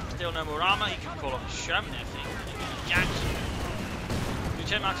there. Still no more armor. He can call off Sherman there, I think. Jackson.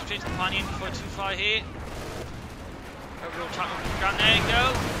 Lieutenant Martin straight to the Pioneer before too far here. Overall Tightrope gun, there you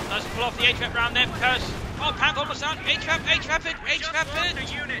go. Nice to pull off the H-Rap round there. Oh, Panther almost down. H-Rap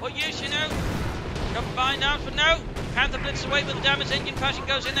it. What use, you know? Combined arms, but no. Panther blitzes away with the damaged engine. Pershing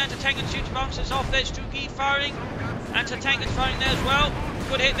goes in there to tank and shoots bounces off. There's Stugi firing. Anti-tank is firing there as well.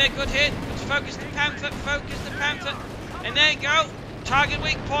 Good hit there, good hit. Let's focus the Panther. And there you go. Target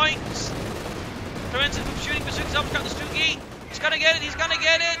weak points. Prevents him from shooting, but soon got the Stugi. He's gonna get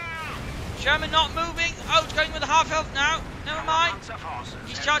it. Sherman not moving. Oh, it's going with a half health now. Never mind.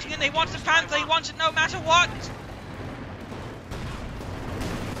 He's charging in. He wants the Panther. He wants it no matter what.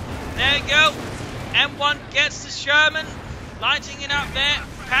 There you go. M1 gets the Sherman. Lighting it up there.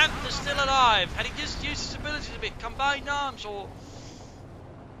 Panther's still alive. Had he just used his abilities a bit, combined arms or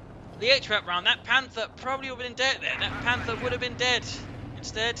the H-Rap round, that Panther probably would have been dead there. That Panther would have been dead.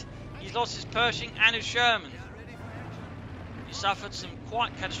 Instead, he's lost his Pershing and his Sherman. He suffered some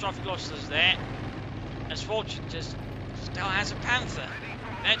quite catastrophic losses there. As Fortune just still has a Panther.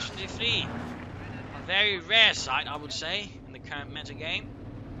 Legendary free. A very rare sight, I would say, in the current meta game.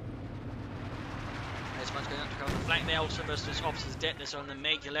 This one's going to cover the flank there. Also versus officers deadness on the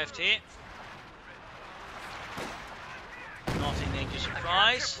major left here. Not in danger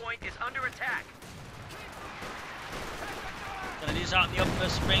surprise. Point is under attack. And it is out in the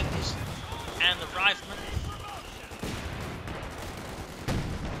upper Rangers and the riflemen.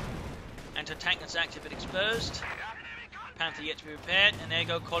 Anti-tank that's active but exposed. Panther yet to be repaired, and there you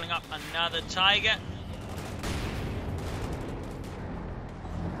go, calling up another Tiger.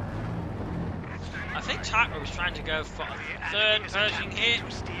 I think Tightrope was trying to go for a third Pershing here.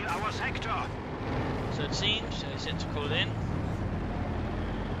 So it seems, he's set to call it in.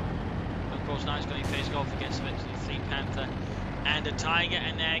 Of course now he's going to face off against eventually 3 Panther and a Tiger,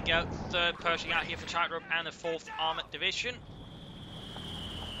 and there you go, third Pershing out here for Tightrope and the 4th Armoured Division.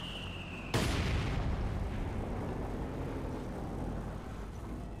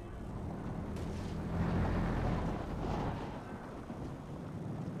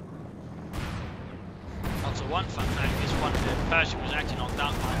 One fun fact, this one Pershing was actually knocked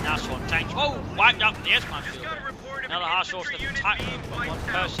out by an assault tank. Oh, wiped out the S-Man field. Another harsh loss to the Tightrope. One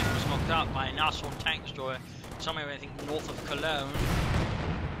Pershing was knocked out by an assault tank destroyer somewhere, I think, north of Cologne.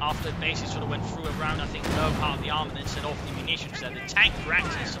 After it basically sort of went through around, I think, the lower part of the arm and then set off the munitions there. The tank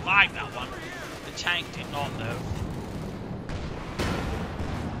actually survived that one. The tank did not, though.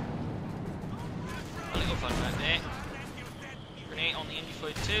 A little fun fact there. Grenade on the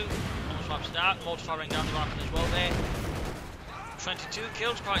MD-42. Wipes it out, mortar firing down the rifle as well there. 22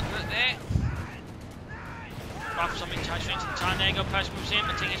 kills, quite good there. Rifle something tight straight to the time. There you go, Pershing moves in,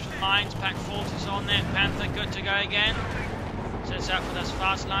 Matingas from the mines, pack 40s on there. Panther good to go again. Sets out for that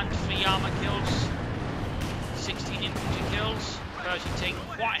fast land, 3 armor kills, 16 infantry kills. Pershing taking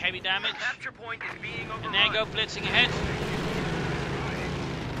quite heavy damage. And there you go, blitzing ahead.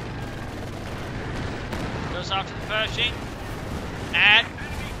 Goes after the Pershing. And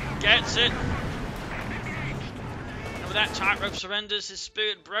gets it. with that, Tightrope surrenders, his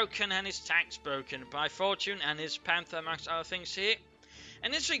spirit broken and his tanks broken by Fortune and his Panther, amongst other things here.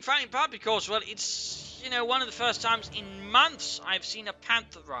 An interesting fact in part because, well, it's, you know, one of the first times in months I've seen a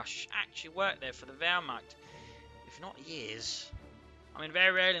Panther rush actually work there for the Wehrmacht. If not years. I mean,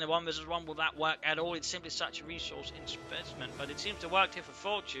 very rarely in the 1 vs 1 will that work at all. It's simply such a resource investment, but it seems to work here for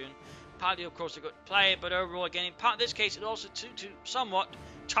Fortune. Partly, of course, a good play, but overall, again, in part, this case, it also to somewhat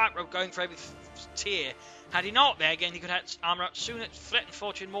Tightrope going for every tier. Had he not there, again, he could have had armor up sooner, threatened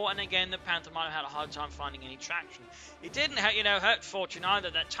Fortune more, and again, the Panther might have had a hard time finding any traction. It didn't, hurt Fortune either.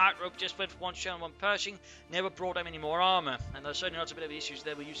 That Tightrope just went for one shell and one Pershing, never brought him any more armor. And there's certainly lots of bit of issues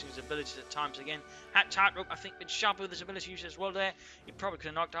there with using his abilities at times. Again, had Tightrope, I think, been sharper with his ability use as well there, he probably could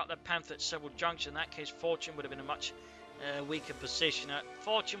have knocked out that Panther at several junctions. In that case, Fortune would have been a much weaker position.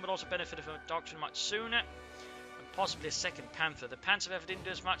 Fortune would also benefit from a doctrine much sooner. Possibly a second Panther. The Panther ever didn't do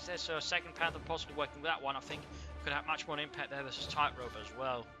as much there, so a second Panther possibly working with that one, I think, could have much more impact there versus Tightrope as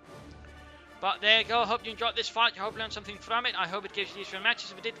well. But there you go. I hope you enjoyed this fight. I hope you learned something from it. I hope it gives you useful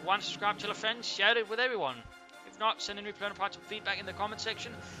matches. If it did, subscribe, tell a friend, share it with everyone. If not, send in replay and some feedback in the comment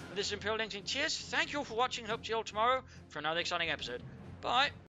section. This is Imperial Links. Cheers. Thank you all for watching. Hope to see you all tomorrow for another exciting episode. Bye.